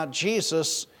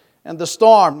Jesus and the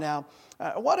storm. Now,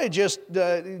 I want to just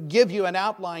give you an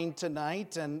outline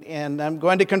tonight, and I'm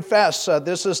going to confess,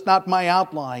 this is not my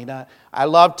outline. I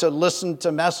love to listen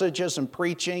to messages and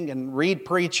preaching and read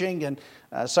preaching, and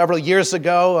several years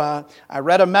ago, I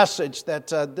read a message that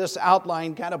this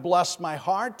outline kind of blessed my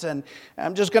heart, and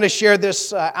I'm just going to share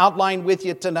this outline with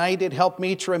you tonight. It helped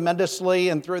me tremendously,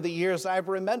 and through the years I've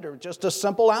remembered just a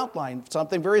simple outline,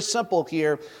 something very simple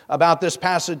here about this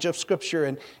passage of Scripture,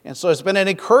 and so it's been an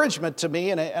encouragement to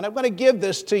me, and I'm going to give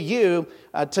this to you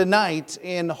tonight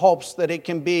in hopes that it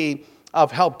can be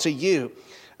of help to you.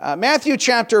 Matthew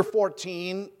chapter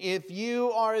 14, if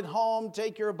you are at home,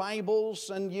 take your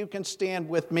Bibles and you can stand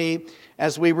with me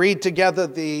as we read together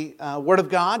the Word of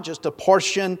God, just a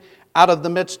portion out of the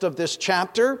midst of this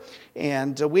chapter.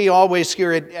 And we always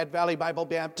here at Valley Bible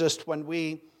Baptist, when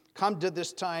we come to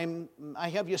this time, I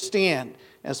have you stand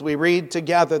as we read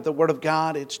together the Word of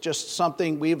God. It's just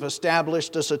something we've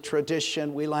established as a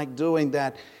tradition. We like doing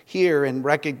that here in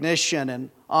recognition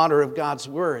and honor of God's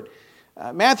Word.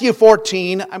 Matthew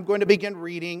 14, I'm going to begin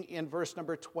reading in verse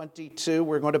number 22.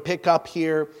 We're going to pick up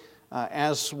here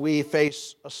as we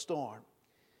face a storm.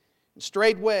 And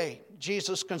straightway,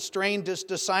 Jesus constrained his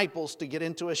disciples to get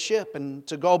into a ship and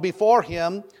to go before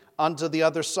him unto the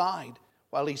other side,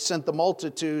 while he sent the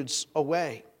multitudes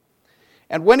away.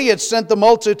 And when he had sent the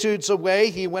multitudes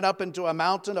away, he went up into a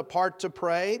mountain apart to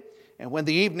pray. And when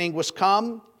the evening was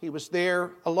come, he was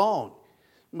there alone.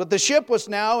 But the ship was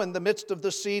now in the midst of the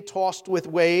sea, tossed with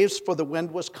waves, for the wind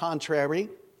was contrary.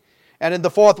 And in the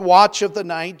fourth watch of the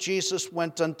night, Jesus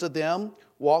went unto them,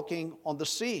 walking on the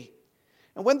sea.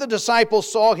 And when the disciples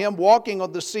saw him walking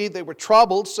on the sea, they were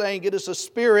troubled, saying, It is a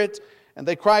spirit, and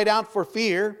they cried out for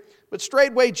fear. But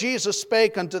straightway Jesus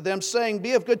spake unto them, saying,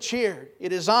 Be of good cheer,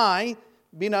 it is I,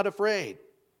 be not afraid.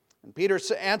 And Peter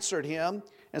answered him,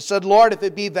 and said, Lord, if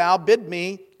it be thou, bid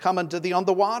me come unto thee on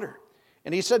the water.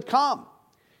 And he said, Come.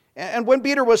 And when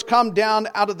Peter was come down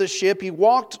out of the ship, he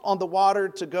walked on the water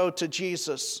to go to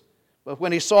Jesus. But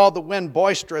when he saw the wind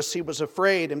boisterous, he was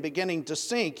afraid, and beginning to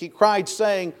sink, he cried,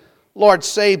 saying, Lord,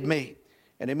 save me.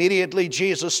 And immediately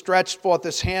Jesus stretched forth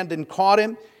his hand and caught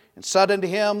him, and said unto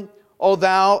him, O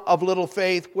thou of little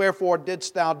faith, wherefore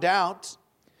didst thou doubt?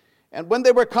 And when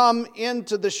they were come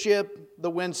into the ship, the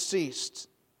wind ceased.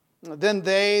 Then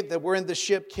they that were in the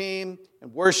ship came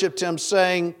and worshipped him,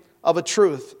 saying, Of a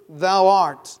truth, thou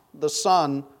art the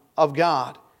Son of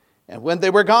God. And when they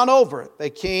were gone over, they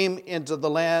came into the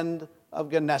land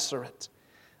of Gennesaret.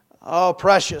 Oh,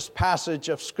 precious passage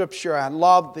of Scripture. I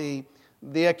love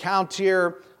the account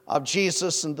here of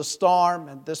Jesus and the storm.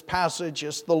 And this passage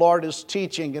is the Lord is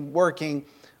teaching and working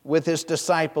with his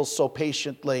disciples so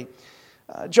patiently.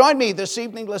 Join me this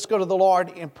evening. Let's go to the Lord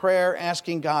in prayer,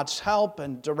 asking God's help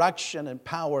and direction and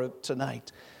power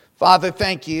tonight. Father,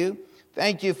 thank you.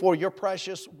 Thank you for your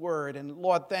precious word. And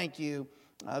Lord, thank you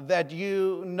that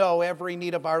you know every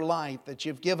need of our life, that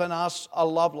you've given us a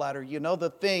love letter. You know the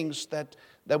things that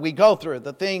we go through,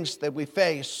 the things that we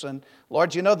face. And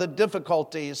Lord, you know the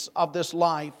difficulties of this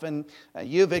life. And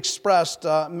you've expressed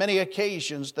many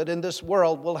occasions that in this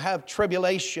world we'll have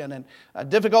tribulation and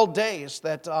difficult days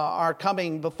that are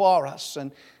coming before us.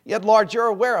 And yet, Lord, you're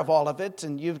aware of all of it,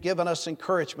 and you've given us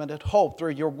encouragement and hope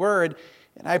through your word.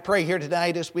 And I pray here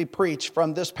tonight as we preach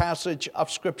from this passage of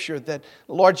Scripture that,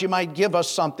 Lord, you might give us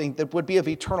something that would be of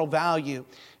eternal value.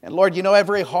 And Lord, you know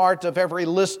every heart of every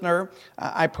listener.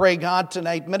 I pray, God,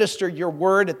 tonight, minister your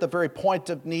word at the very point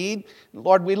of need.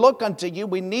 Lord, we look unto you.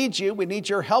 We need you. We need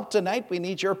your help tonight. We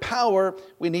need your power.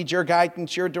 We need your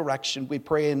guidance, your direction. We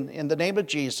pray in the name of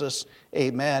Jesus.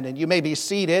 Amen. And you may be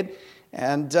seated.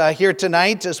 And here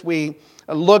tonight, as we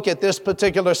look at this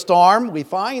particular storm, we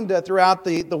find throughout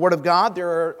the Word of God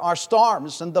there are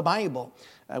storms in the Bible.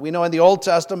 We know in the Old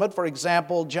Testament, for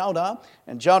example, Jonah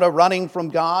running from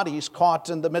God, he's caught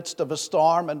in the midst of a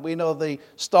storm, and we know the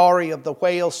story of the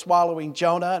whale swallowing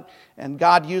Jonah and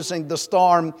God using the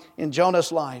storm in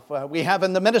Jonah's life. We have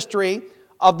in the ministry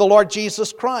of the Lord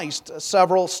Jesus Christ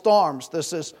several storms.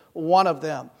 This is one of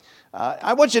them.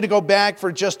 I want you to go back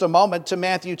for just a moment to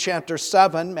Matthew chapter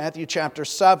 7.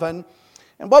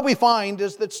 And what we find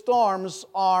is that storms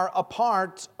are a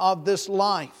part of this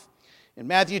life. In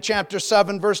Matthew chapter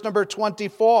 7, verse number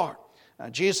 24,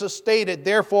 Jesus stated,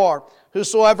 Therefore,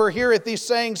 whosoever heareth these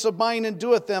sayings of mine and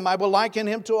doeth them, I will liken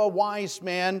him to a wise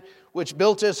man which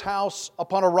built his house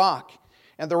upon a rock.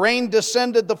 And the rain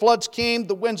descended, the floods came,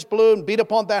 the winds blew and beat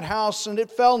upon that house, and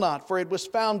it fell not, for it was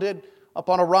founded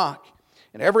upon a rock.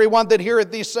 And every one that heareth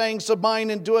these sayings of mine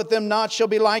and doeth them not shall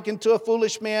be likened to a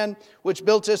foolish man which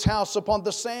built his house upon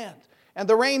the sand. And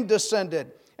the rain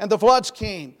descended, and the floods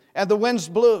came, And the winds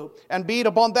blew and beat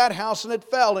upon that house, and it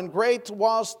fell, and great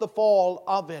was the fall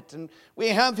of it. And we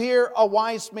have here a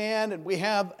wise man, and we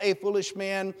have a foolish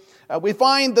man. We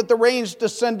find that the rains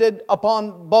descended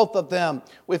upon both of them.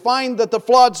 We find that the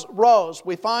floods rose.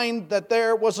 We find that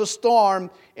there was a storm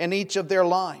in each of their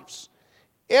lives.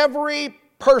 Every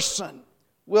person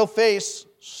will face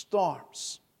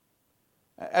storms.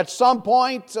 At some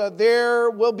point, there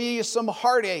will be some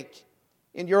heartache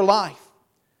in your life.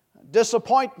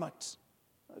 Disappointment,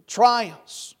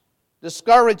 trials,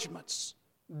 discouragements,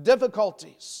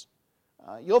 difficulties.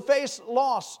 You'll face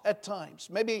loss at times,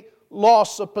 maybe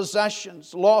loss of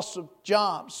possessions, loss of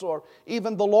jobs, or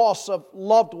even the loss of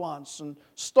loved ones, and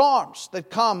storms that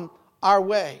come our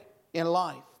way in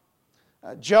life.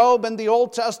 Job in the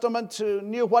Old Testament, who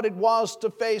knew what it was to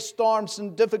face storms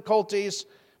and difficulties,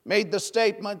 made the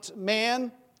statement,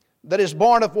 "Man that is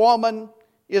born of woman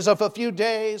is of a few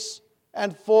days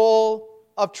and full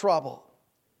of trouble."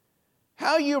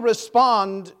 How you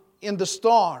respond in the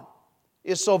storm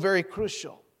is so very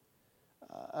crucial.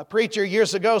 A preacher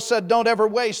years ago said, "Don't ever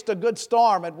waste a good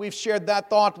storm," and we've shared that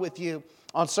thought with you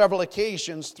on several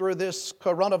occasions through this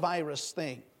coronavirus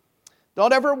thing.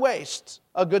 Don't ever waste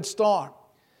a good storm.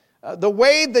 The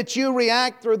way that you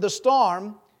react through the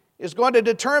storm is going to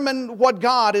determine what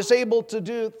God is able to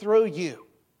do through you.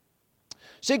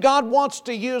 See, God wants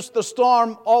to use the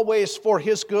storm always for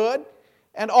His good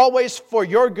and always for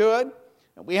your good.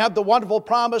 And we have the wonderful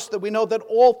promise that we know that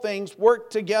all things work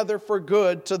together for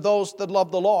good to those that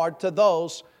love the Lord, to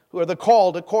those who are the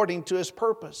called according to His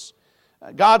purpose.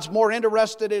 God's more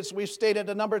interested, as we've stated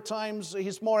a number of times,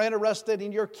 He's more interested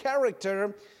in your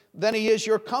character than He is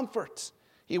your comfort.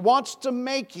 He wants to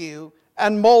make you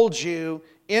and mold you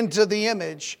into the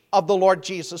image of the Lord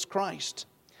Jesus Christ.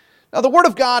 Now, the Word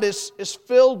of God is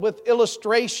filled with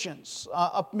illustrations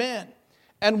of men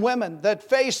and women that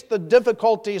faced the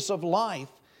difficulties of life.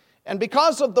 And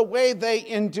because of the way they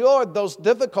endured those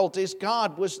difficulties,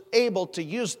 God was able to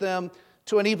use them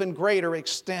to an even greater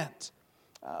extent.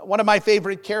 One of my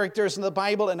favorite characters in the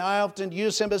Bible, and I often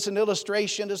use him as an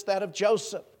illustration, is that of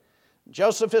Joseph.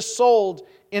 Joseph is sold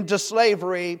into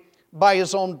slavery by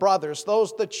his own brothers,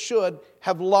 those that should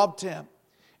have loved him.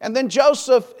 And then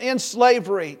Joseph, in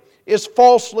slavery, is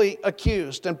falsely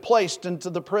accused and placed into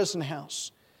the prison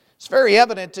house. It's very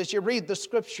evident as you read the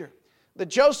Scripture that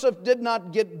Joseph did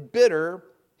not get bitter,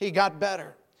 he got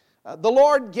better. The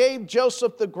Lord gave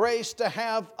Joseph the grace to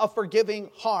have a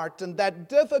forgiving heart, and that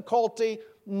difficulty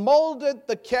molded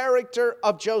the character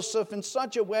of Joseph in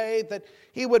such a way that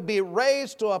he would be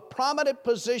raised to a prominent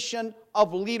position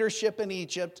of leadership in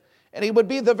Egypt, and he would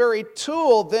be the very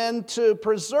tool then to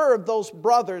preserve those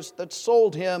brothers that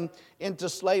sold him into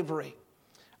slavery.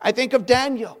 I think of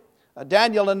Daniel.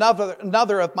 Daniel,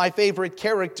 another of my favorite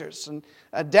characters. And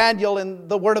Daniel in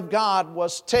the Word of God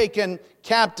was taken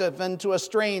captive into a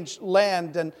strange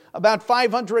land and about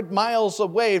 500 miles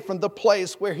away from the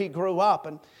place where he grew up.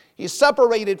 And he's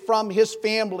separated from his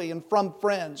family and from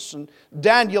friends. And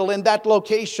Daniel in that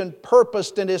location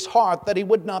purposed in his heart that he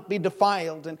would not be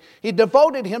defiled. And he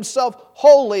devoted himself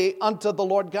wholly unto the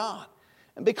Lord God.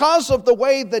 And because of the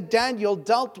way that Daniel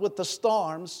dealt with the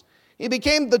storms, he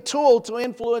became the tool to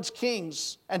influence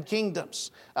kings and kingdoms.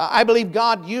 I believe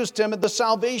God used him in the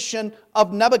salvation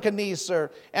of Nebuchadnezzar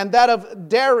and that of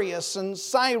Darius and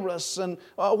Cyrus. And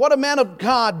what a man of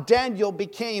God Daniel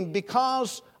became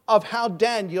because of how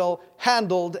Daniel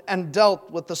handled and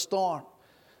dealt with the storm.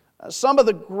 Some of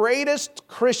the greatest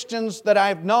Christians that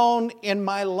I've known in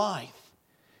my life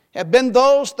have been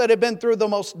those that have been through the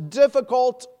most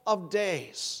difficult of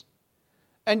days.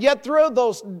 And yet through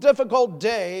those difficult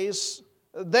days,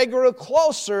 they grew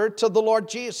closer to the Lord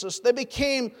Jesus. They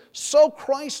became so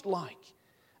Christ-like.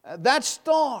 That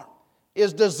storm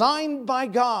is designed by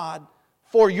God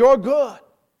for your good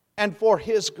and for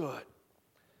His good.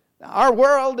 Now, our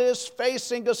world is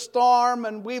facing a storm,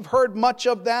 and we've heard much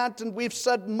of that, and we've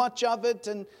said much of it,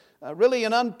 and really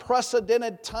an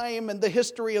unprecedented time in the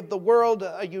history of the world,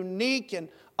 a unique and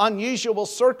unusual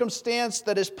circumstance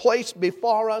that is placed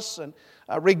before us. And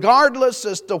regardless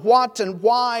as to what and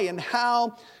why and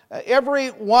how, every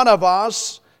one of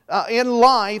us in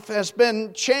life has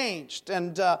been changed.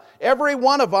 And every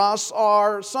one of us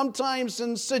are sometimes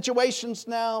in situations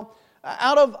now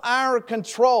out of our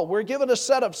control. We're given a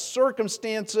set of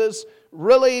circumstances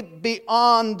really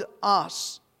beyond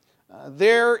us.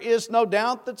 There is no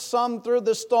doubt that some through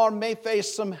the storm may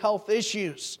face some health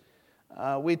issues.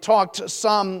 We talked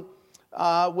some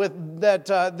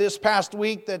this past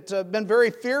week that have been very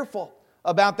fearful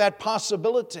about that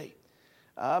possibility.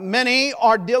 Many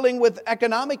are dealing with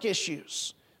economic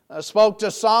issues. Spoke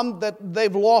to some that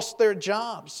they've lost their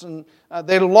jobs and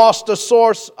they've lost a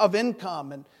source of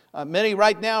income. And many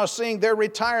right now are seeing their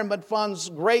retirement funds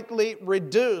greatly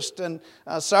reduced. And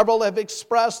several have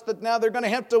expressed that now they're going to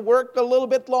have to work a little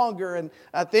bit longer. And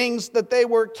things that they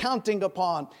were counting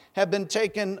upon have been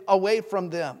taken away from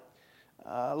them.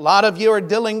 A lot of you are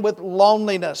dealing with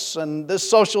loneliness and this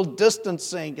social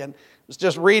distancing. And I was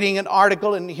just reading an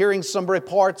article and hearing some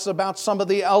reports about some of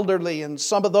the elderly and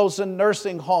some of those in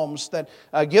nursing homes that,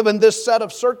 given this set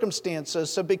of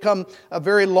circumstances, have become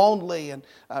very lonely. And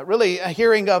really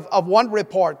hearing of one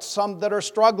report, some that are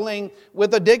struggling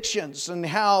with addictions and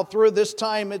how through this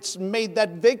time it's made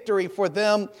that victory for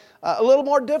them a little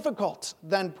more difficult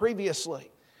than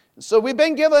previously. So we've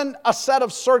been given a set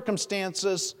of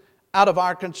circumstances out of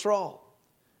our control.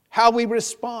 How we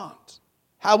respond,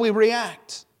 how we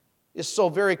react is so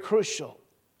very crucial,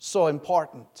 so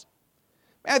important.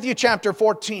 Matthew chapter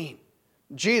 14,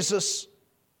 Jesus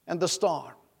and the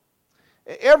storm.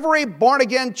 Every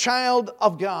born-again child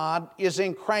of God is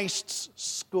in Christ's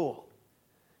school.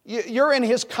 You're in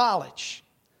His college.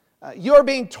 You're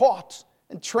being taught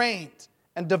and trained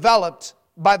and developed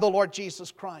by the Lord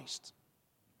Jesus Christ.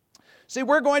 See,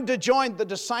 we're going to join the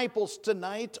disciples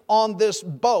tonight on this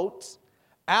boat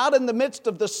out in the midst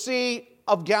of the Sea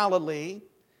of Galilee.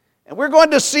 And we're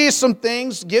going to see some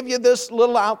things, give you this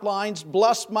little outlines,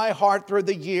 bless my heart through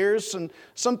the years, and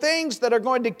some things that are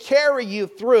going to carry you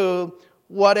through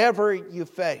whatever you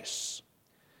face.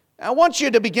 I want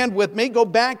you to begin with me, go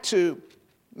back to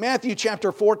Matthew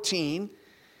chapter 14,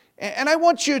 and I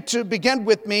want you to begin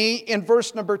with me in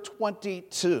verse number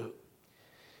 22.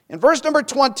 In verse number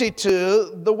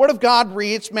 22, the Word of God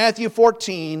reads, Matthew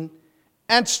 14,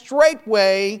 "And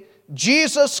straightway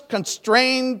Jesus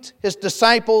constrained His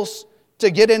disciples to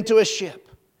get into a ship,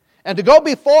 and to go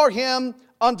before Him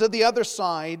unto the other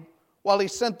side, while He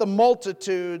sent the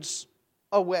multitudes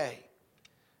away."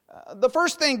 The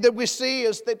first thing that we see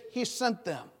is that He sent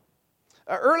them.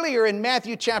 Earlier in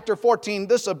Matthew chapter 14,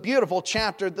 this is a beautiful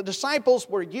chapter, the disciples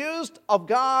were used of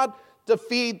God to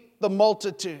feed the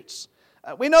multitudes.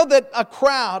 We know that a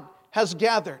crowd has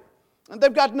gathered, and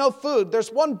they've got no food.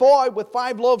 There's one boy with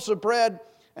 5 loaves of bread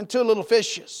and 2 little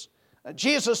fishes.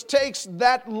 Jesus takes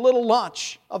that little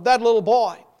lunch of that little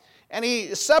boy, and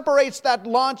He separates that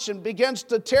lunch and begins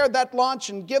to tear that lunch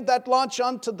and give that lunch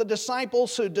unto the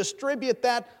disciples, who distribute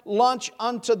that lunch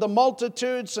unto the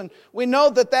multitudes. And we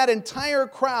know that that entire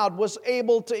crowd was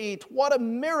able to eat. What a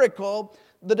miracle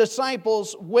the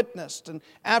disciples witnessed. And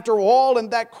after all in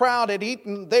that crowd had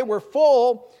eaten, they were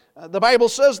full. The Bible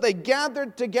says they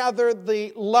gathered together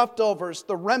the leftovers,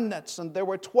 the remnants, and there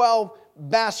were 12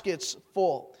 baskets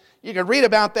full. You can read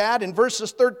about that in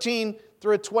verses 13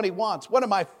 through 21. It's one of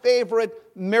my favorite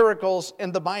miracles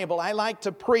in the Bible. I like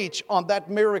to preach on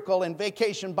that miracle in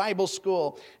Vacation Bible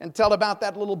School and tell about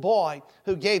that little boy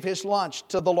who gave his lunch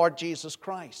to the Lord Jesus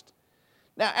Christ.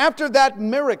 Now, after that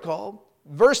miracle,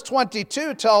 verse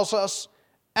 22 tells us,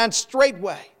 "And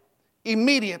straightway,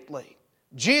 immediately,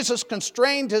 Jesus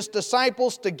constrained His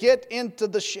disciples to get into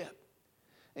the ship."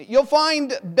 You'll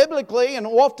find biblically and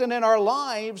often in our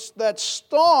lives that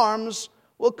storms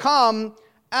will come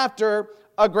after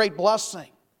a great blessing.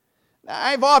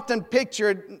 I've often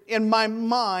pictured in my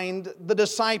mind the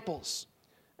disciples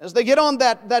as they get on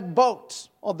that boat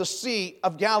on the Sea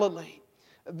of Galilee.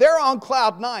 They're on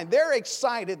cloud 9. They're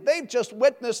excited. They've just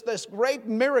witnessed this great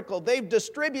miracle. They've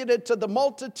distributed to the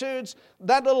multitudes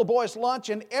that little boy's lunch,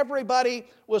 and everybody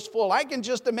was full. I can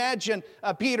just imagine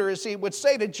Peter, as he would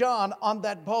say to John on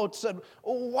that boat, said,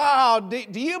 "Wow,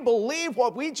 do you believe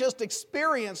what we just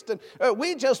experienced? And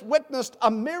we just witnessed a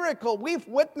miracle. We've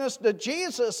witnessed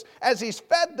Jesus as He's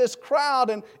fed this crowd.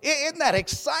 And isn't that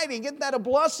exciting? Isn't that a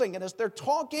blessing?" And as they're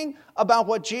talking about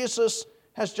what Jesus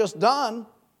has just done,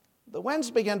 the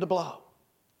winds begin to blow,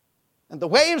 and the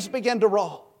waves begin to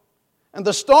roll, and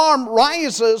the storm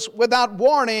rises without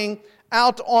warning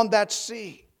out on that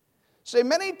sea. See,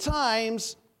 many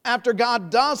times after God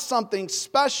does something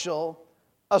special,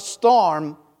 a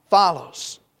storm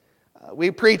follows.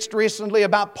 We preached recently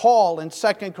about Paul in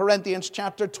 2 Corinthians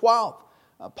chapter 12.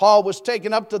 Paul was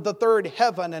taken up to the third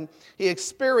heaven, and he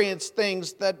experienced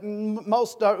things that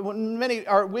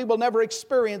we will never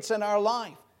experience in our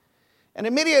life. And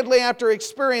immediately after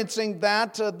experiencing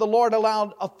that, the Lord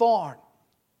allowed a thorn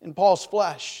in Paul's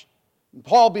flesh. And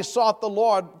Paul besought the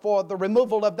Lord for the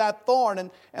removal of that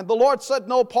thorn. And the Lord said,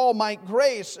 "No, Paul, my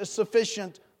grace is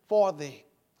sufficient for thee."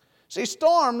 See,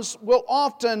 storms will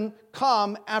often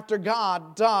come after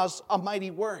God does a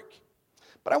mighty work.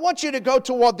 But I want you to go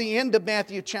toward the end of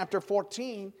Matthew chapter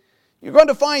 14. You're going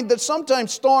to find that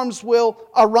sometimes storms will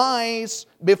arise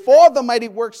before the mighty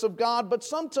works of God, but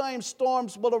sometimes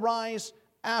storms will arise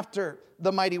after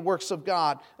the mighty works of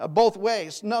God, both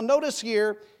ways. Now notice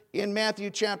here in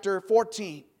Matthew chapter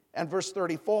 14 and verse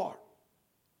 34.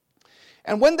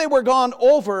 And when they were gone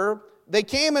over, they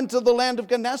came into the land of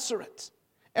Gennesaret.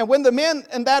 And when the men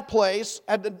in that place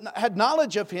had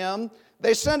knowledge of him,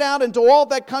 they sent out into all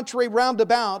that country round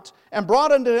about, and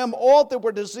brought unto him all that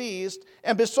were diseased,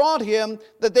 and besought him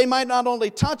that they might not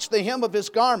only touch the hem of his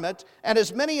garment, and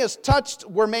as many as touched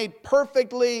were made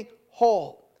perfectly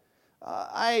whole.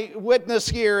 I witness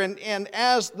here, and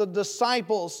as the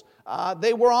disciples,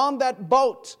 they were on that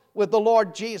boat with the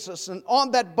Lord Jesus. And on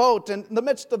that boat, in the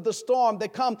midst of the storm, they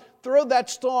come through that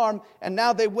storm, and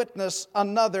now they witness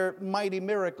another mighty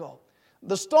miracle.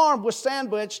 The storm was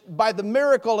sandwiched by the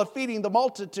miracle of feeding the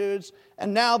multitudes,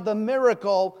 and now the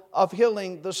miracle of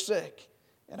healing the sick.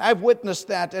 And I've witnessed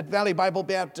that at Valley Bible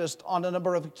Baptist on a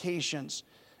number of occasions.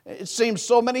 It seems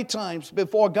so many times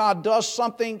before God does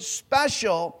something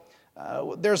special,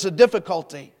 there's a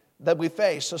difficulty that we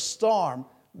face, a storm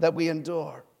that we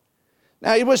endure.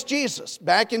 Now, it was Jesus,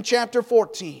 back in chapter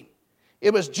 14,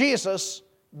 it was Jesus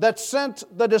that sent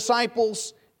the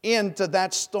disciples into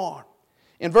that storm.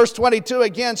 In verse 22,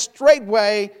 again,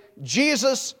 straightway,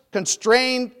 Jesus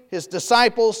constrained his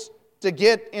disciples to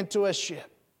get into a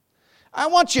ship. I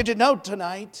want you to know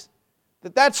tonight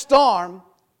that that storm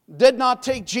did not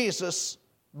take Jesus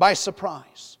by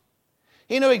surprise.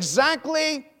 He knew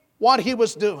exactly what he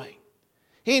was doing.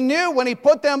 He knew when he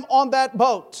put them on that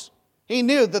boat, he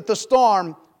knew that the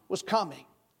storm was coming.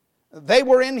 They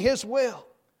were in his will.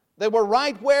 They were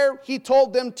right where he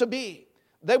told them to be.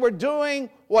 They were doing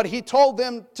what he told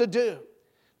them to do.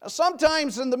 Now,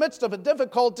 sometimes in the midst of a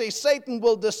difficulty, Satan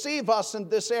will deceive us in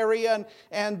this area,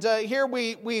 and here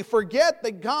we forget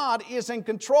that God is in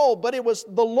control, but it was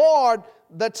the Lord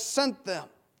that sent them.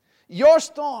 Your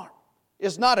storm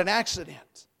is not an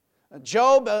accident.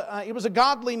 Job, he was a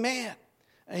godly man.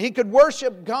 He could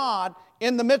worship God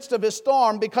in the midst of his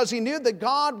storm because he knew that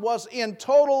God was in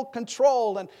total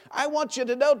control. And I want you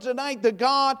to know tonight that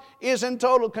God is in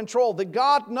total control, that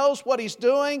God knows what he's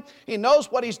doing. He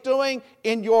knows what he's doing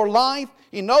in your life.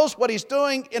 He knows what he's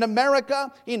doing in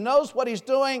America. He knows what he's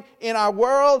doing in our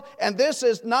world. And this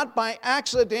is not by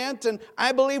accident. And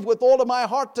I believe with all of my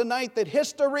heart tonight that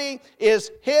history is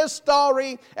his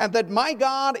story, and that my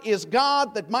God is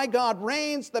God, that my God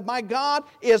reigns, that my God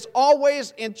is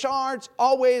always in charge,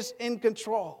 always in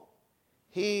control.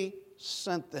 He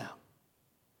sent them.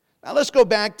 Now let's go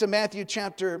back to Matthew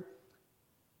chapter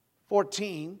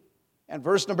 14 and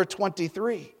verse number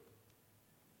 23.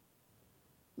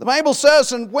 The Bible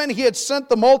says, and when he had sent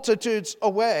the multitudes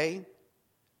away,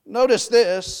 notice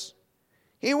this,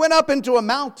 he went up into a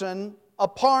mountain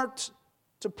apart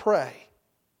to pray.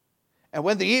 And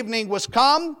when the evening was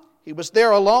come, he was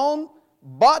there alone,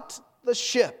 but the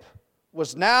ship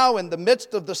was now in the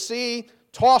midst of the sea,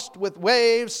 tossed with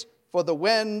waves, for the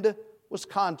wind was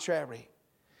contrary.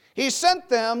 He sent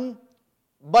them,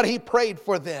 but he prayed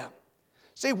for them.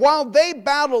 See, while they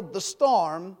battled the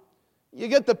storm, you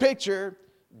get the picture,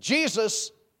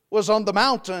 Jesus was on the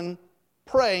mountain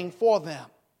praying for them.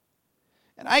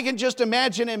 And I can just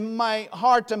imagine in my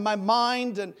heart and my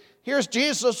mind, and here's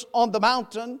Jesus on the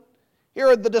mountain, here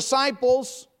are the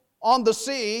disciples on the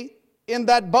sea in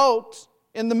that boat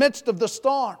in the midst of the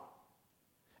storm.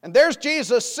 And there's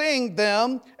Jesus seeing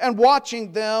them and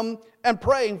watching them and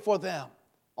praying for them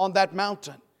on that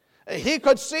mountain. He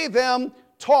could see them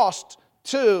tossed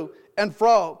to and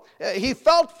fro. He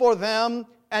felt for them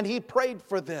and he prayed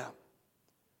for them.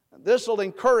 This will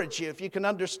encourage you if you can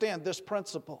understand this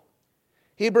principle.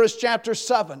 Hebrews chapter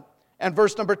 7 and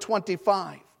verse number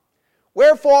 25.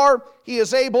 Wherefore he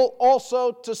is able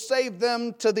also to save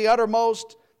them to the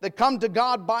uttermost that come to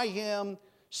God by him,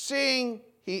 seeing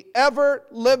he ever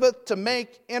liveth to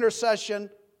make intercession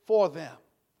for them.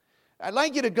 I'd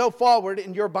like you to go forward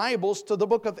in your Bibles to the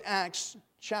book of Acts,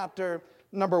 chapter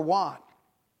number 1.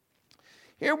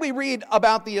 Here we read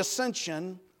about the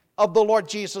ascension of the Lord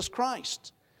Jesus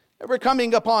Christ. We're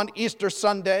coming upon Easter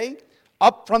Sunday.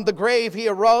 Up from the grave he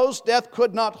arose. Death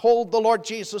could not hold the Lord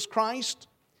Jesus Christ.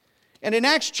 And in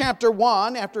Acts chapter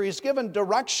 1, after he's given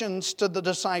directions to the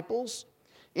disciples,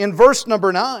 in verse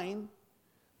number 9,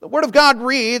 the Word of God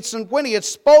reads, and when he had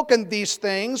spoken these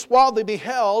things, while they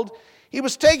beheld, he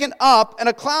was taken up, and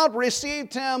a cloud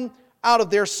received him out of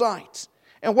their sight.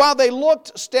 And while they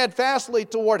looked steadfastly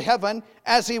toward heaven,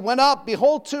 as he went up,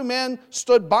 behold, two men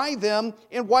stood by them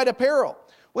in white apparel,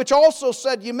 which also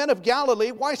said, Ye men of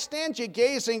Galilee, why stand ye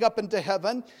gazing up into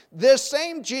heaven? This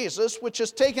same Jesus, which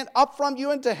is taken up from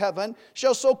you into heaven,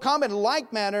 shall so come in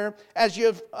like manner as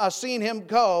you have seen him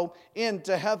go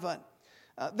into heaven.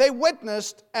 They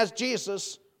witnessed as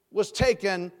Jesus was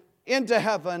taken into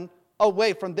heaven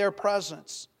away from their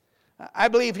presence. I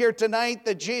believe here tonight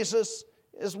that Jesus,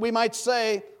 as we might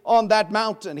say, on that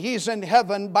mountain. He's in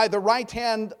heaven by the right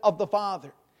hand of the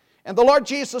Father. And the Lord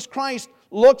Jesus Christ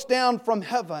looks down from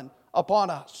heaven upon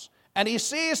us. And He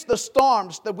sees the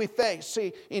storms that we face.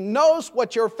 He knows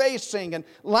what you're facing. And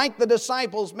like the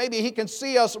disciples, maybe He can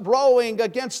see us rowing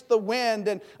against the wind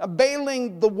and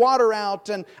bailing the water out.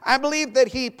 And I believe that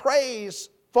He prays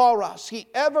for us. He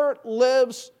ever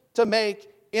lives to make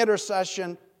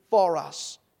intercession for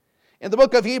us. In the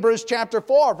book of Hebrews chapter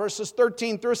 4, verses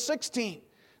 13 through 16,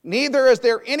 neither is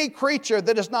there any creature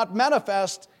that is not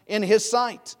manifest in His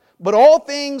sight, but all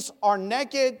things are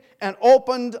naked and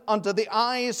opened unto the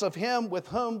eyes of Him with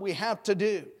whom we have to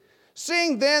do.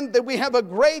 Seeing then that we have a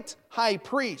great high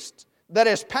priest that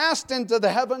has passed into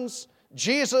the heavens,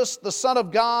 Jesus, the Son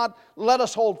of God, let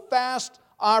us hold fast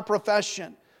our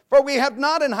profession. For we have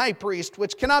not an high priest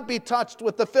which cannot be touched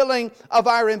with the feeling of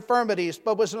our infirmities,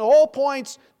 but was in all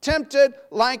points tempted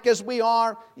like as we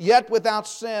are, yet without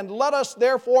sin. Let us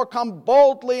therefore come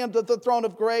boldly unto the throne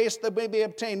of grace, that we may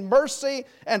obtain mercy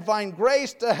and find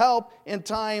grace to help in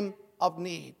time of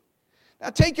need. Now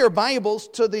take your Bibles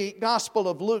to the Gospel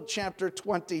of Luke chapter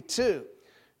 22.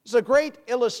 It's a great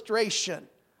illustration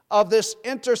of this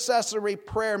intercessory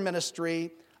prayer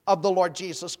ministry of the Lord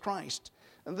Jesus Christ.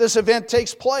 This event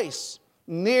takes place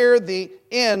near the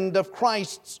end of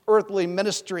Christ's earthly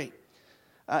ministry.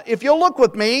 If you'll look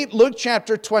with me, Luke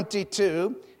chapter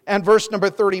 22 and verse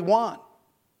number 31.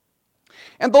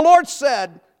 And the Lord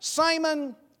said,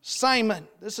 Simon, Simon,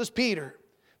 this is Peter,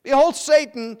 behold,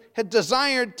 Satan had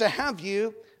desired to have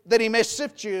you, that he may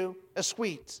sift you as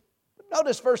wheat.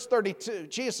 Notice verse 32.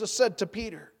 Jesus said to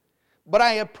Peter, But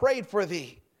I have prayed for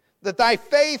thee, that thy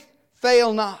faith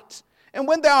fail not. And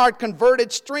when thou art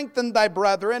converted, strengthen thy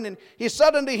brethren. And he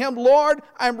said unto him, Lord,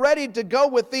 I am ready to go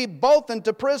with thee both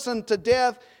into prison to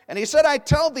death. And he said, I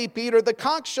tell thee, Peter, the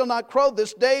cock shall not crow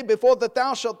this day before that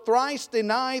thou shalt thrice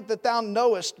deny that thou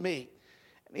knowest me.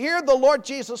 And here the Lord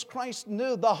Jesus Christ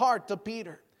knew the heart of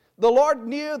Peter. The Lord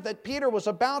knew that Peter was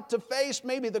about to face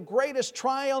maybe the greatest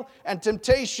trial and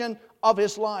temptation of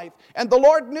his life. And the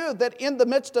Lord knew that in the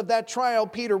midst of that trial,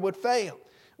 Peter would fail.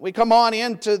 We come on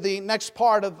into the next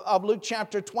part of Luke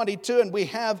chapter 22, and we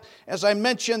have, as I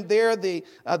mentioned there, the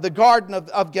Garden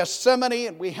of Gethsemane,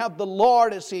 and we have the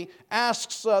Lord as He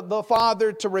asks the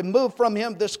Father to remove from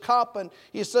Him this cup, and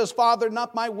He says, Father,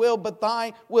 not my will, but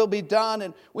thy will be done.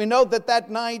 And we know that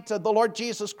that night the Lord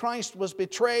Jesus Christ was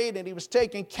betrayed, and He was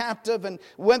taken captive and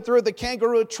went through the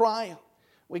kangaroo trial.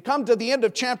 We come to the end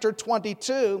of chapter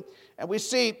 22, and we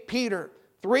see Peter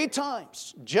 3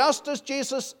 times, just as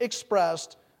Jesus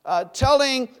expressed,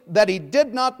 telling that he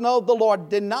did not know the Lord,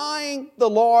 denying the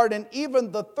Lord, and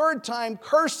even the 3rd time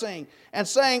cursing and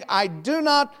saying, I do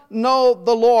not know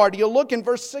the Lord. You look in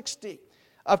verse 60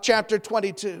 of chapter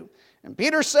 22. And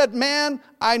Peter said, Man,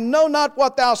 I know not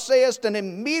what thou sayest. And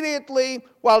immediately,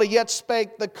 while he yet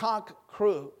spake, the cock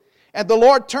crew. And the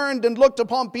Lord turned and looked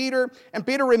upon Peter, and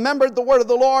Peter remembered the word of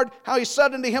the Lord, how he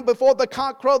said unto him, Before the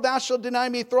cock crow, thou shalt deny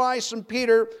me thrice. And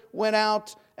Peter went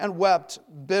out and wept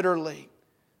bitterly.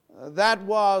 That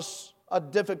was a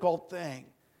difficult thing.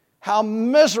 How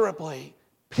miserably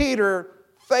Peter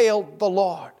failed the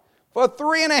Lord. For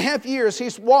 3.5 years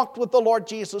he's walked with the Lord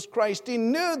Jesus Christ. He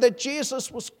knew that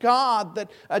Jesus was God,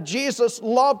 that Jesus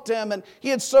loved him, and he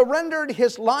had surrendered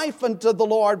his life unto the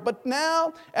Lord. But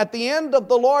now, at the end of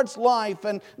the Lord's life,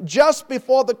 and just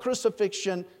before the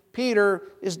crucifixion,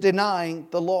 Peter is denying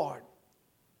the Lord.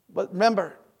 But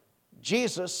remember,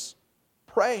 Jesus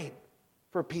prayed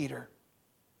for Peter.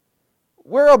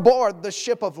 We're aboard the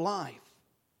ship of life.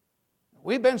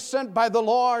 We've been sent by the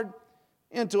Lord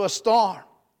into a storm.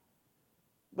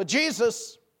 But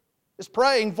Jesus is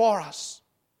praying for us.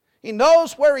 He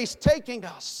knows where He's taking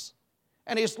us.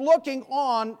 And He's looking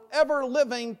on, ever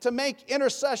living to make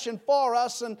intercession for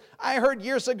us. And I heard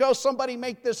years ago somebody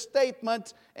make this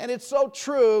statement, and it's so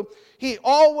true. He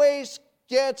always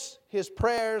gets His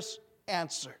prayers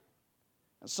answered.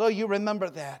 And so you remember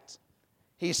that.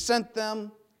 He sent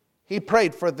them. He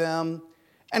prayed for them.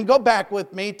 And go back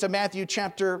with me to Matthew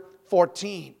chapter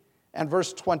 14 and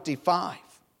verse 25.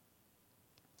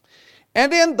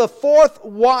 And in the 4th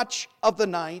watch of the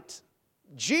night,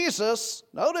 Jesus,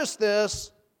 notice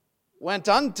this, went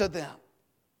unto them,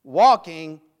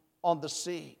 walking on the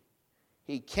sea.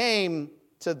 He came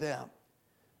to them.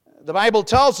 The Bible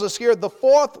tells us here the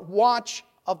fourth watch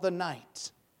of the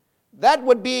night. That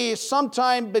would be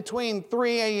sometime between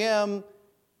 3 a.m.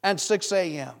 and 6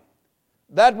 a.m.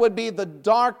 That would be the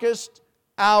darkest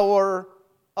hour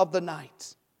of the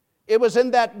night. It was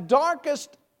in that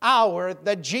darkest hour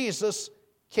that Jesus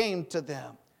came to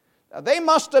them. Now, they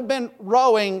must have been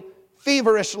rowing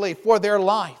feverishly for their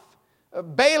life,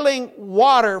 bailing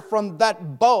water from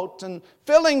that boat and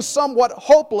feeling somewhat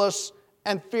hopeless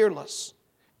and fearless.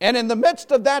 And in the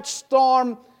midst of that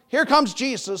storm, here comes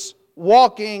Jesus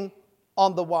walking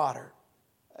on the water.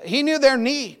 He knew their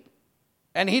need,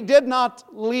 and He did not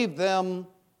leave them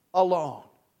alone.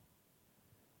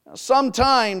 Now,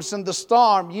 sometimes in the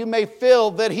storm, you may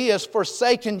feel that He has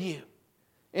forsaken you.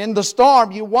 In the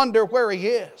storm, you wonder where He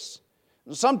is.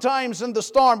 And sometimes in the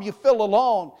storm, you feel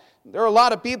alone. There are a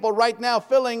lot of people right now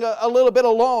feeling a little bit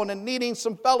alone and needing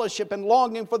some fellowship and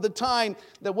longing for the time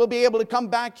that we'll be able to come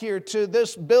back here to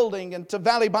this building and to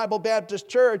Valley Bible Baptist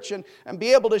Church and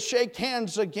be able to shake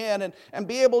hands again and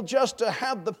be able just to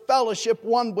have the fellowship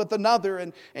one with another.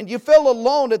 And you feel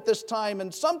alone at this time.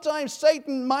 And sometimes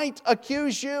Satan might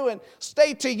accuse you and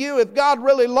say to you, if God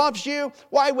really loves you,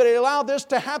 why would He allow this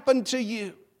to happen to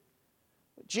you?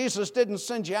 But Jesus didn't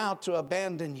send you out to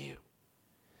abandon you.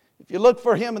 If you look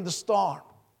for Him in the storm,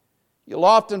 you'll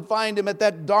often find Him at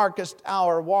that darkest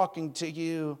hour walking to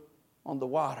you on the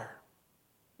water.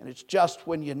 And it's just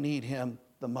when you need Him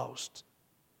the most.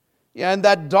 Yeah, in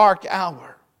that dark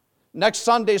hour. Next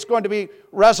Sunday is going to be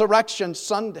Resurrection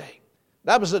Sunday.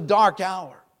 That was a dark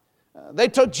hour. They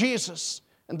took Jesus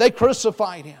and they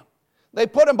crucified Him. They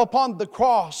put Him upon the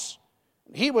cross.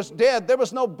 He was dead. There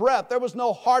was no breath. There was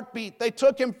no heartbeat. They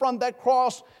took Him from that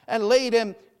cross and laid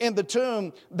Him in the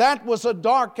tomb. That was a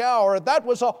dark hour. That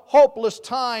was a hopeless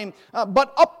time.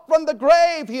 But up from the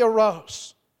grave He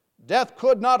arose. Death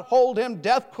could not hold Him.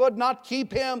 Death could not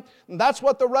keep Him. And that's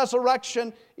what the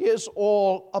resurrection is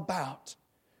all about.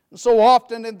 And so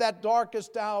often in that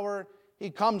darkest hour,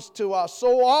 He comes to us.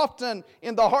 So often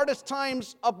in the hardest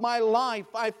times of my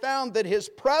life, I found that His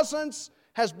presence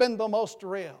has been the most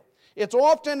real. It's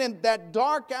often in that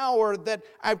dark hour that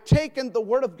I've taken the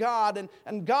Word of God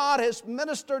and God has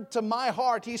ministered to my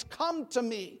heart. He's come to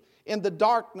me in the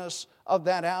darkness of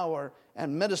that hour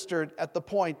and ministered at the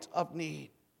point of need.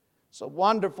 It's a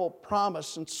wonderful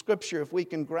promise in Scripture if we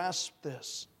can grasp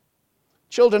this.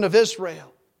 Children of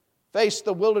Israel faced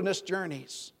the wilderness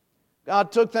journeys.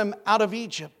 God took them out of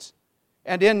Egypt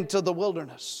and into the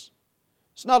wilderness.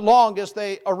 It's not long as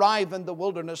they arrive in the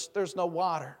wilderness, there's no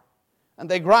water. And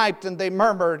they griped and they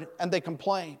murmured and they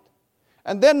complained.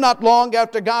 And then not long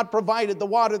after God provided the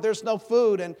water, there's no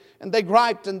food. And they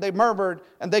griped and they murmured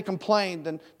and they complained.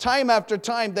 And time after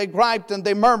time they griped and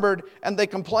they murmured and they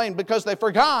complained because they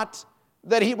forgot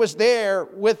that He was there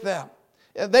with them.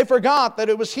 They forgot that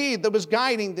it was He that was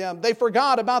guiding them. They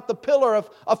forgot about the pillar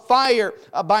of fire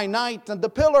by night and the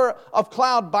pillar of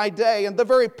cloud by day and the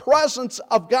very presence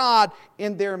of God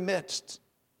in their midst.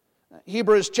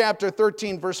 Hebrews chapter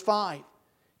 13 verse 5.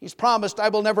 He's promised, I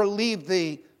will never leave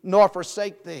thee nor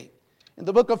forsake thee. In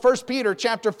the book of 1 Peter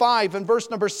chapter 5 and verse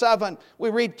number 7,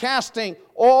 we read, casting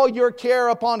all your care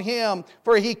upon Him,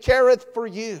 for He careth for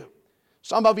you.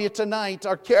 Some of you tonight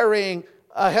are carrying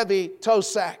a heavy tow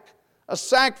sack, a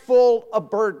sack full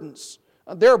of burdens.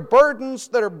 There are burdens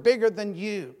that are bigger than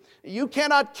you. You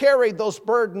cannot carry those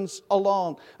burdens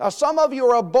alone. Some of you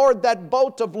are aboard that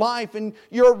boat of life and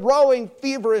you're rowing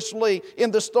feverishly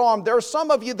in the storm. There are some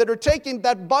of you that are taking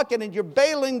that bucket and you're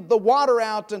bailing the water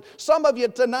out. And some of you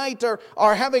tonight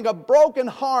are having a broken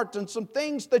heart and some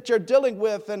things that you're dealing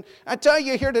with. And I tell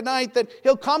you here tonight that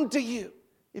He'll come to you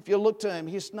if you look to Him.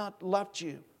 He's not left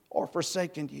you or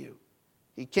forsaken you.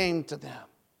 He came to them.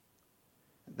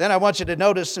 Then I want you to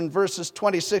notice in verses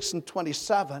 26 and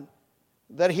 27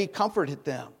 that He comforted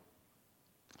them.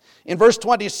 In verse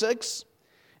 26,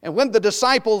 and when the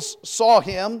disciples saw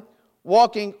Him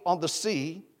walking on the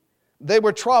sea, they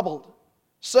were troubled,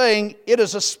 saying, it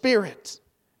is a spirit.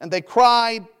 And they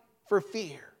cried for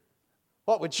fear.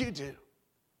 What would you do?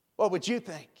 What would you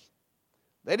think?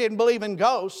 They didn't believe in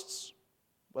ghosts,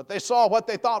 but they saw what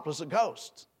they thought was a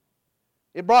ghost.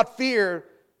 It brought fear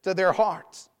to their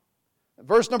hearts.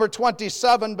 Verse number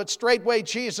 27, but straightway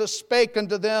Jesus spake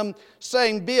unto them,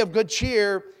 saying, be of good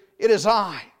cheer, it is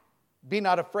I. Be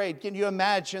not afraid. Can you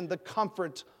imagine the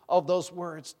comfort of those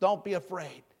words? Don't be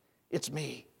afraid. It's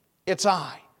me. It's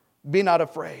I. Be not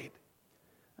afraid.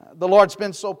 The Lord's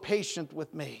been so patient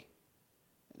with me.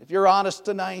 If you're honest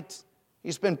tonight,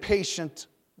 He's been patient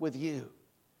with you.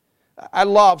 I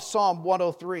love Psalm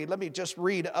 103. Let me just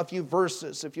read a few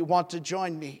verses if you want to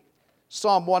join me.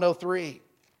 Psalm 103.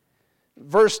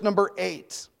 verse number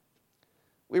 8.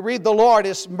 We read, the Lord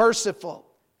is merciful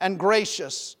and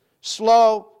gracious,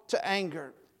 slow to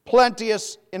anger,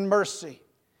 plenteous in mercy.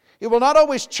 He will not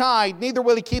always chide, neither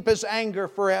will he keep his anger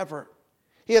forever.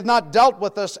 He hath not dealt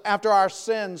with us after our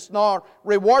sins, nor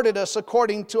rewarded us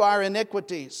according to our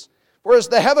iniquities. For as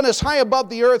the heaven is high above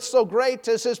the earth, so great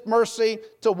is his mercy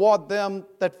toward them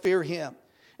that fear him.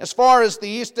 As far as the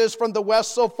east is from the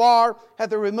west, so far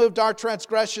hath he removed our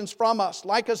transgressions from us.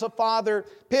 Like as a father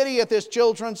pitieth his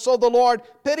children, so the Lord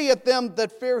pitieth them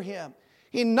that fear him.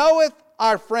 He knoweth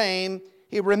our frame,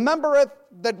 he remembereth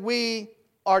that we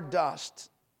are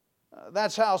dust.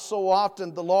 That's how so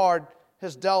often the Lord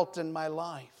has dealt in my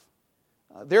life.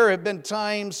 There have been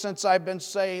times since I've been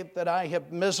saved that I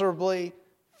have miserably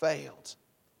failed.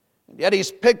 And yet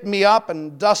he's picked me up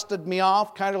and dusted me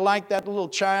off, kind of like that little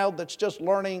child that's just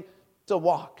learning to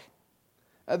walk.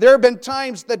 There have been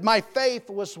times that my faith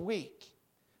was weak.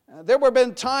 There have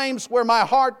been times where my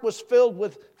heart was filled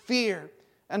with fear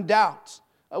and doubt,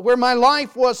 where my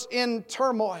life was in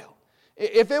turmoil.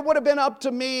 If it would have been up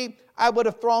to me, I would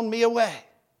have thrown me away.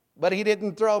 But he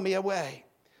didn't throw me away.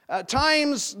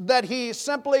 Times that he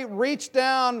simply reached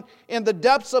down in the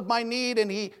depths of my need and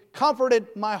he comforted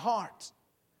my heart.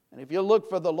 And if you look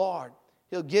for the Lord,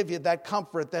 he'll give you that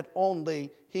comfort that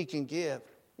only he can give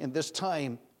in this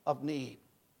time of need.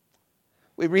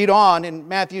 We read on in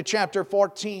Matthew chapter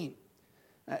 14.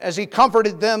 As he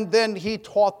comforted them, then he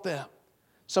taught them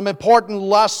some important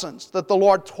lessons that the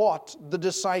Lord taught the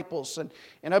disciples.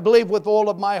 And I believe with all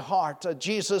of my heart,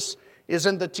 Jesus is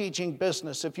in the teaching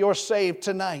business. If you're saved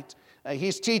tonight,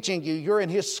 he's teaching you. You're in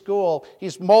his school.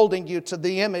 He's molding you to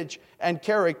the image and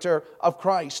character of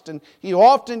Christ. And he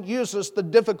often uses the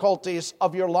difficulties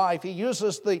of your life. He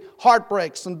uses the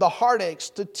heartbreaks and the heartaches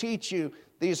to teach you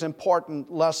these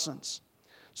important lessons.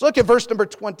 So look at verse number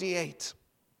 28.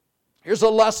 Here's a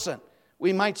lesson,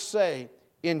 we might say,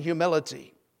 in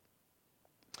humility.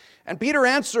 And Peter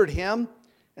answered him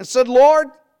and said, Lord,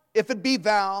 if it be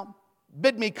thou,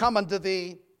 bid me come unto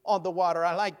thee on the water.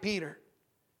 I like Peter.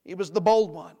 He was the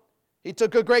bold one. He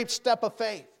took a great step of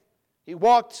faith. He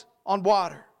walked on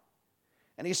water.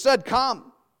 And he said,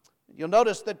 come. You'll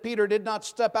notice that Peter did not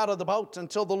step out of the boat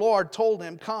until the Lord told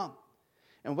him, come.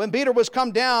 And when Peter was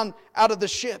come down out of the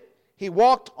ship, he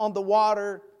walked on the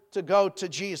water to go to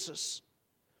Jesus.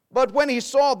 But when he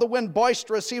saw the wind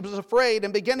boisterous, he was afraid,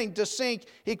 and beginning to sink,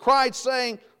 he cried,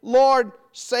 saying, Lord,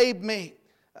 save me.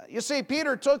 You see,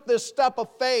 Peter took this step of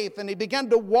faith and he began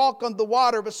to walk on the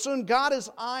water, but soon got his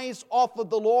eyes off of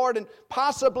the Lord and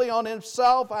possibly on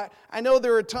himself. I know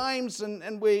there are times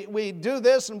and we do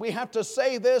this and we have to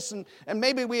say this, and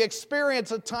maybe we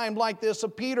experience a time like this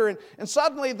of Peter and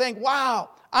suddenly think, wow,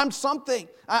 I'm something.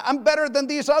 I'm better than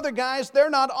these other guys. They're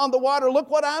not on the water.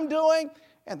 Look what I'm doing.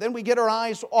 And then we get our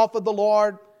eyes off of the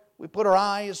Lord. We put our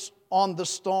eyes on the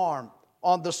storm,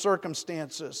 on the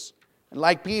circumstances. And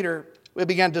like Peter, we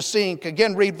began to sink.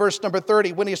 Again, read verse number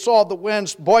 30. When he saw the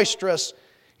winds boisterous,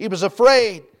 he was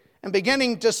afraid. And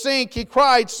beginning to sink, he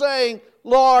cried, saying,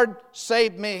 Lord,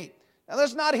 save me. Now,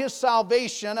 that's not his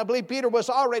salvation. I believe Peter was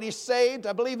already saved.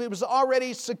 I believe he was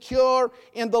already secure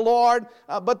in the Lord.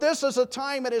 But this is a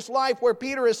time in his life where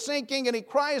Peter is sinking and he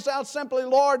cries out simply,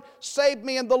 Lord, save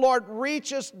me. And the Lord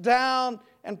reaches down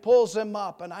and pulls him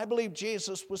up. And I believe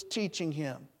Jesus was teaching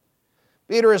him,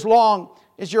 Peter, as long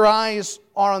as your eyes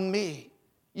are on me,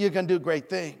 you can do great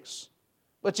things.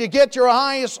 But you get your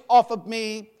eyes off of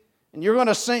me and you're going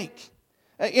to sink.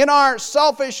 In our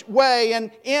selfish way and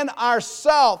in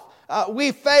ourself,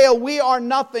 we fail, we are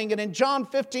nothing. And in John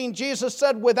 15, Jesus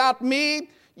said, without me,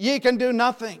 ye can do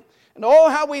nothing. And oh,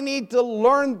 how we need to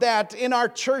learn that in our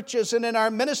churches and in our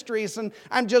ministries. And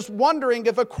I'm just wondering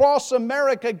if across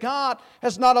America, God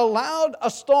has not allowed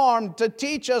a storm to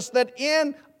teach us that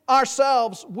in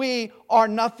ourselves we are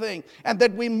nothing, and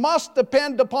that we must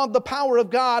depend upon the power of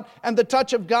God and the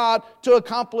touch of God to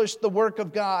accomplish the work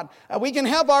of God. We can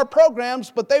have our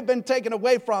programs, but they've been taken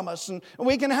away from us. And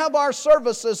we can have our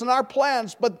services and our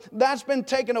plans, but that's been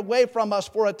taken away from us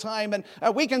for a time. And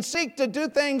we can seek to do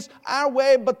things our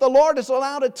way, but the Lord has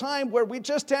allowed a time where we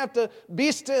just have to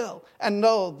be still and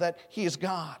know that He is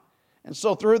God. And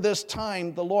so through this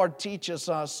time, the Lord teaches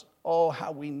us, oh,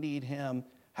 how we need Him,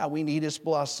 how we need His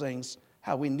blessings,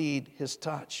 how we need His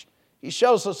touch. He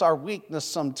shows us our weakness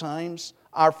sometimes,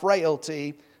 our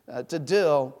frailty, to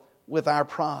deal with our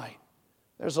pride.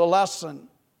 There's a lesson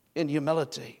in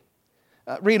humility.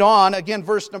 Read on, again,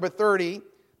 verse number 30.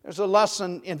 There's a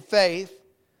lesson in faith.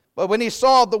 But when he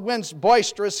saw the winds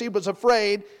boisterous, he was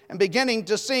afraid, and beginning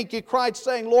to sink, he cried,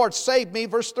 saying, Lord, save me.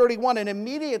 Verse 31, and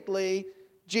immediately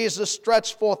Jesus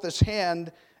stretched forth his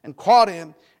hand and caught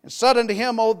him, and said unto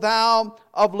him, O thou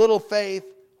of little faith,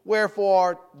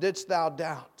 wherefore didst thou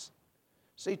doubt?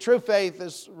 See, true faith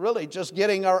is really just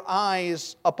getting our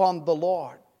eyes upon the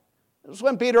Lord. It was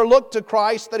when Peter looked to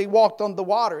Christ that he walked on the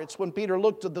water. It's when Peter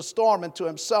looked to the storm and to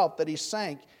himself that he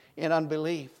sank in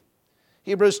unbelief.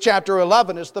 Hebrews chapter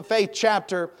 11 is the faith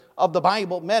chapter of the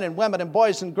Bible. Men and women and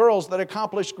boys and girls that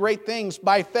accomplish great things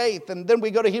by faith. And then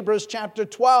we go to Hebrews chapter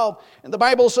 12. And the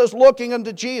Bible says, looking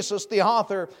unto Jesus, the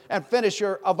author and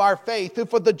finisher of our faith, who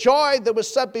for the joy that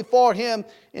was set before him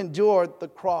endured the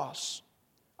cross.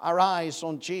 Our eyes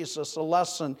on Jesus, a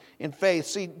lesson in faith.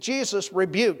 See, Jesus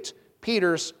rebuked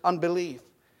Peter's unbelief.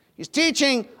 He's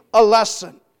teaching a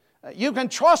lesson. You can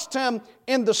trust him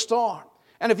in the storm.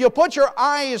 And if you put your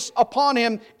eyes upon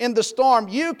him in the storm,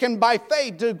 you can by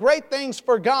faith do great things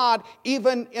for God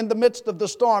even in the midst of the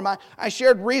storm. I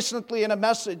shared recently in a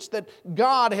message that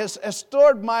God has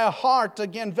stirred my heart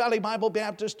again, Valley Bible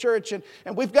Baptist Church. And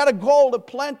we've got a goal of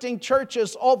planting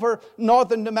churches over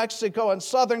northern New Mexico and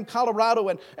southern Colorado.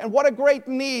 And what a great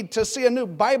need to see a new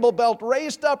Bible Belt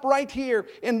raised up right here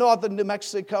in northern New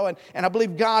Mexico. And I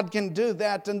believe God can do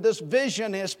that. And this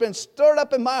vision has been stirred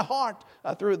up in my heart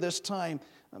through this time.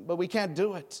 But we can't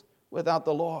do it without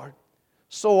the Lord.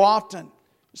 So often,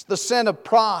 it's the sin of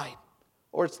pride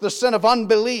or it's the sin of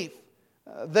unbelief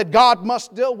that God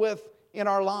must deal with in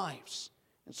our lives.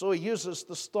 And so He uses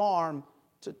the storm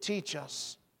to teach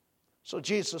us. So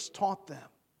Jesus taught them.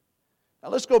 Now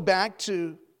let's go back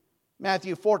to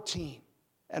Matthew 14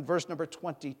 and verse number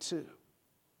 22.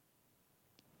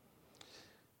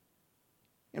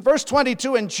 In verse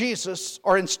 22,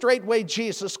 in straightway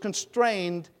Jesus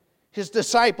constrained his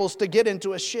disciples to get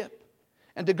into a ship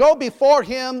and to go before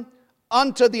him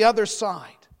unto the other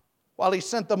side while he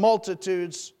sent the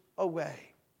multitudes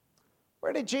away.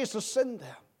 Where did Jesus send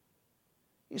them?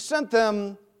 He sent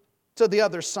them to the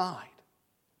other side.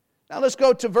 Now let's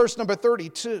go to verse number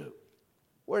 32.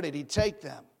 Where did he take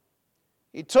them?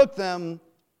 He took them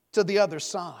to the other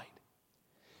side.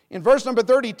 In verse number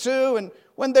 32, and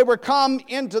when they were come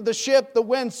into the ship, the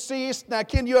wind ceased. Now,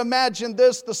 can you imagine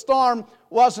this? The storm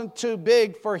wasn't too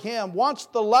big for him. Once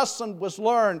the lesson was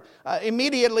learned,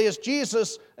 immediately as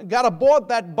Jesus got aboard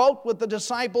that boat with the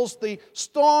disciples, the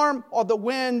storm or the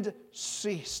wind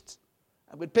ceased.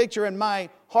 I would picture in my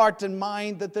heart and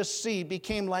mind that this sea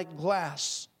became like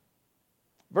glass.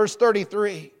 Verse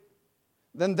 33,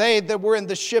 then they that were in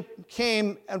the ship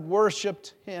came and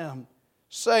worshiped him,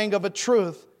 saying, of a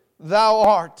truth, thou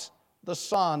art the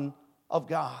Son of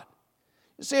God.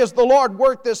 You see, as the Lord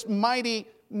worked this mighty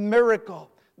miracle,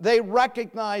 they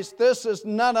recognized this is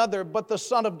none other but the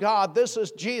Son of God. This is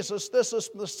Jesus. This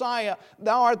is Messiah.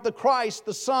 Thou art the Christ,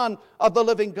 the Son of the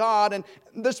living God. And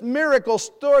this miracle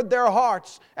stirred their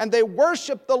hearts, and they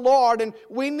worshiped the Lord. And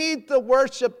we need to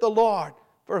worship the Lord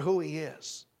for who He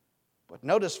is. But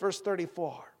notice verse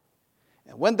 34.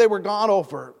 And when they were gone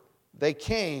over, they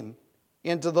came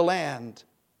into the land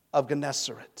of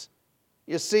Gennesaret.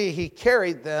 You see, He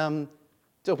carried them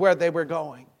to where they were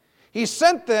going. He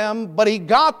sent them, but He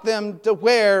got them to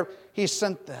where He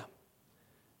sent them.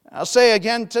 I'll say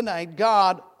again tonight,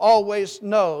 God always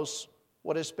knows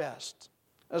what is best.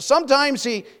 Sometimes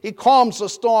He calms a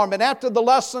storm, and after the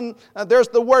lesson, there's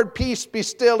the word peace, be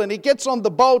still, and He gets on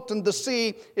the boat and the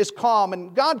sea is calm.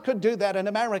 And God could do that in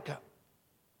America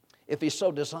if He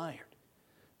so desired.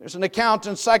 There's an account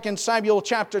in 2 Samuel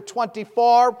chapter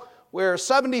 24 where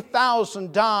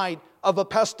 70,000 died of a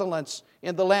pestilence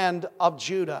in the land of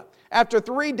Judah. After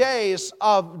 3 days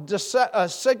of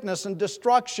sickness and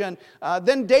destruction,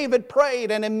 then David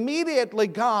prayed, and immediately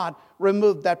God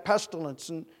removed that pestilence.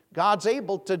 And God's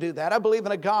able to do that. I believe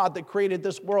in a God that created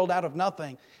this world out of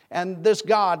nothing. And this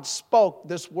God spoke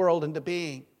this world into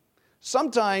being.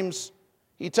 Sometimes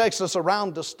He takes us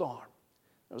around the storm.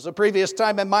 There was a previous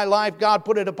time in my life, God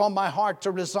put it upon my heart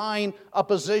to resign a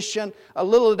position. A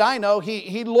little did I know,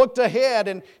 He looked ahead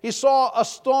and He saw a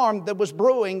storm that was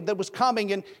brewing, that was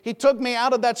coming, and He took me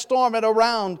out of that storm and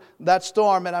around that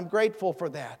storm, and I'm grateful for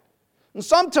that. And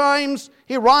sometimes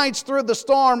He rides through the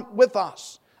storm with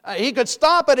us. He could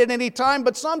stop it at any time,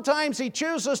 but sometimes He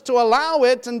chooses to allow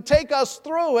it and take us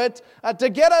through it to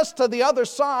get us to the other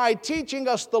side, teaching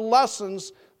us the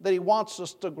lessons that He wants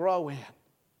us to grow in.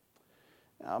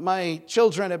 My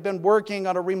children have been working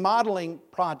on a remodeling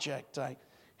project. I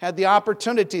had the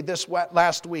opportunity this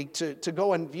last week to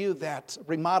go and view that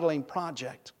remodeling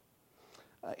project.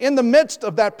 In the midst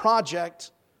of that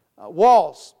project,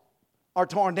 walls are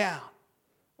torn down,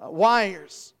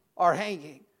 wires are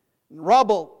hanging,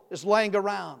 rubble is laying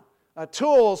around,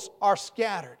 tools are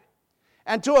scattered.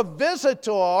 And to a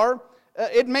visitor,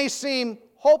 it may seem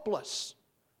hopeless.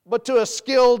 but to a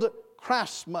skilled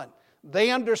craftsman.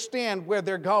 They understand where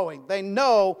they're going. They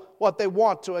know what they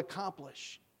want to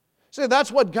accomplish. See,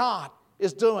 that's what God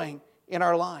is doing in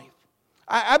our life.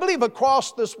 I believe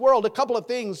across this world, a couple of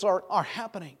things are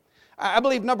happening. I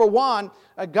believe, number one,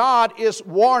 God is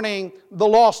warning the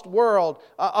lost world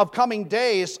of coming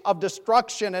days of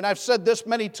destruction. And I've said this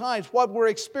many times, what we're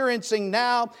experiencing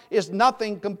now is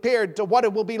nothing compared to what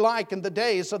it will be like in the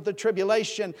days of the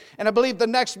tribulation. And I believe the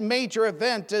next major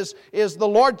event is the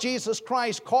Lord Jesus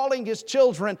Christ calling His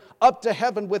children up to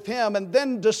heaven with Him, and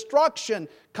then destruction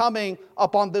coming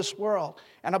upon this world.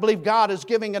 And I believe God is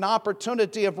giving an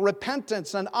opportunity of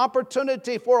repentance, an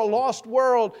opportunity for a lost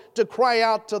world to cry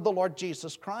out to the Lord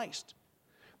Jesus Christ.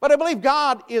 But I believe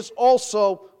God is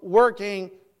also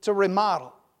working to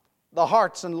remodel the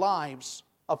hearts and lives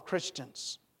of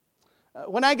Christians.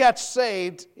 When I got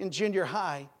saved in junior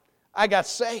high, I got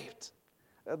saved.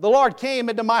 The Lord came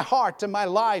into my heart and my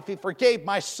life. He forgave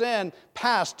my sin,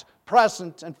 past,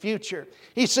 present, and future.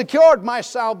 He secured my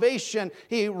salvation.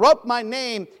 He wrote my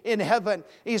name in heaven.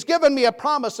 He's given me a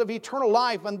promise of eternal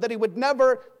life and that He would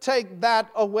never take that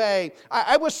away.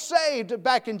 I was saved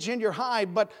back in junior high,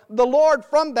 but the Lord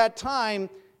from that time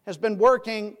has been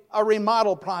working a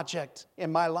remodel project in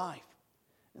my life.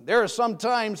 There are some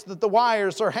times that the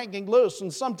wires are hanging loose,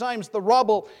 and sometimes the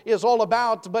rubble is all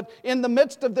about. But in the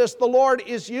midst of this, the Lord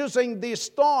is using these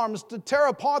storms to tear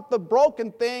apart the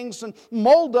broken things and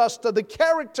mold us to the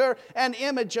character and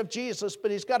image of Jesus. But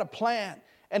He's got a plan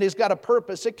and He's got a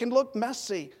purpose. It can look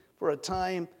messy for a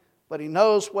time, but He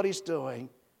knows what He's doing,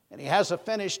 and He has a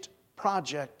finished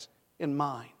project in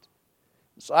mind.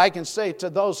 So I can say to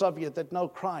those of you that know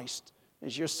Christ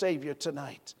as your Savior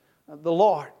tonight, the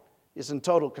Lord is in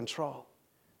total control.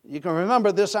 You can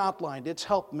remember this outline. It's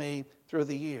helped me through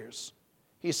the years.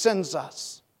 He sends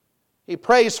us. He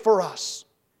prays for us.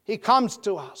 He comes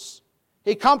to us.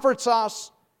 He comforts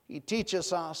us. He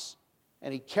teaches us.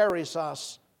 And He carries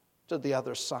us to the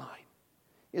other side.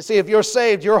 You see, if you're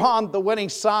saved, you're on the winning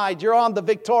side. You're on the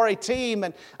victory team.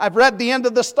 And I've read the end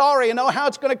of the story and know how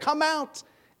it's going to come out.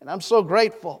 And I'm so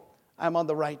grateful I'm on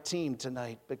the right team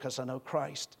tonight because I know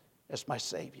Christ as my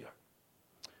Savior.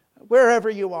 Wherever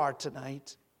you are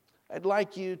tonight, I'd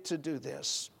like you to do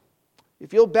this.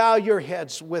 If you'll bow your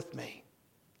heads with me,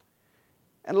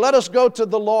 and let us go to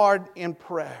the Lord in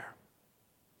prayer.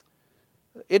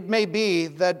 It may be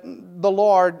that the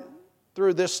Lord,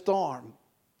 through this storm,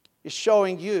 is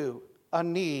showing you a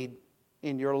need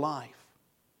in your life.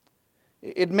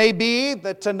 It may be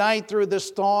that tonight, through this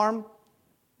storm,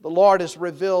 the Lord has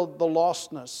revealed the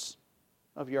lostness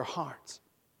of your heart.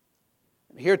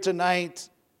 And here tonight,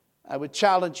 I would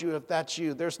challenge you, if that's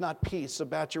you, there's not peace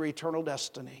about your eternal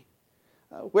destiny.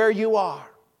 Where you are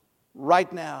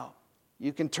right now,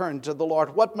 you can turn to the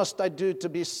Lord. What must I do to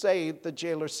be saved? The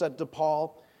jailer said to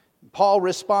Paul. Paul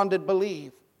responded,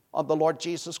 believe on the Lord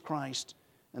Jesus Christ,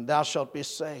 and thou shalt be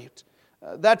saved.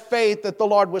 That faith that the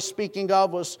Lord was speaking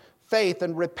of was faith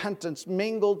and repentance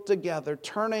mingled together,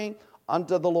 turning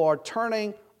unto the Lord,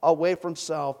 turning away from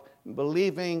self, and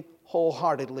believing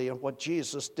wholeheartedly in what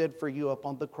Jesus did for you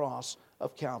upon the cross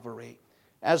of Calvary.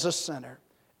 As a sinner,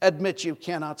 admit you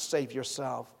cannot save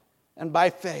yourself, and by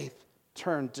faith,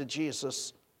 turn to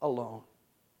Jesus alone.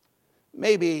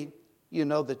 Maybe you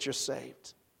know that you're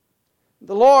saved.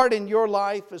 The Lord in your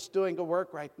life is doing a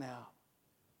work right now.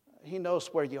 He knows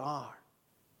where you are.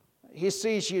 He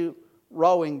sees you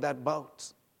rowing that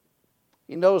boat.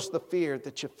 He knows the fear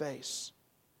that you face.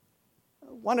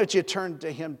 Why don't you turn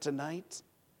to Him tonight?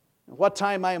 What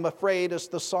time I am afraid, as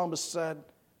the psalmist said,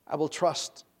 I will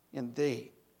trust in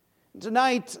Thee.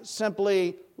 Tonight,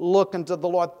 simply look unto the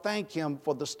Lord. Thank Him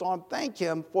for the storm. Thank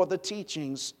Him for the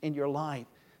teachings in your life.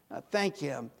 Thank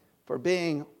Him for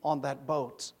being on that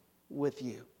boat with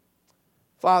you.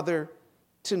 Father,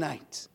 tonight,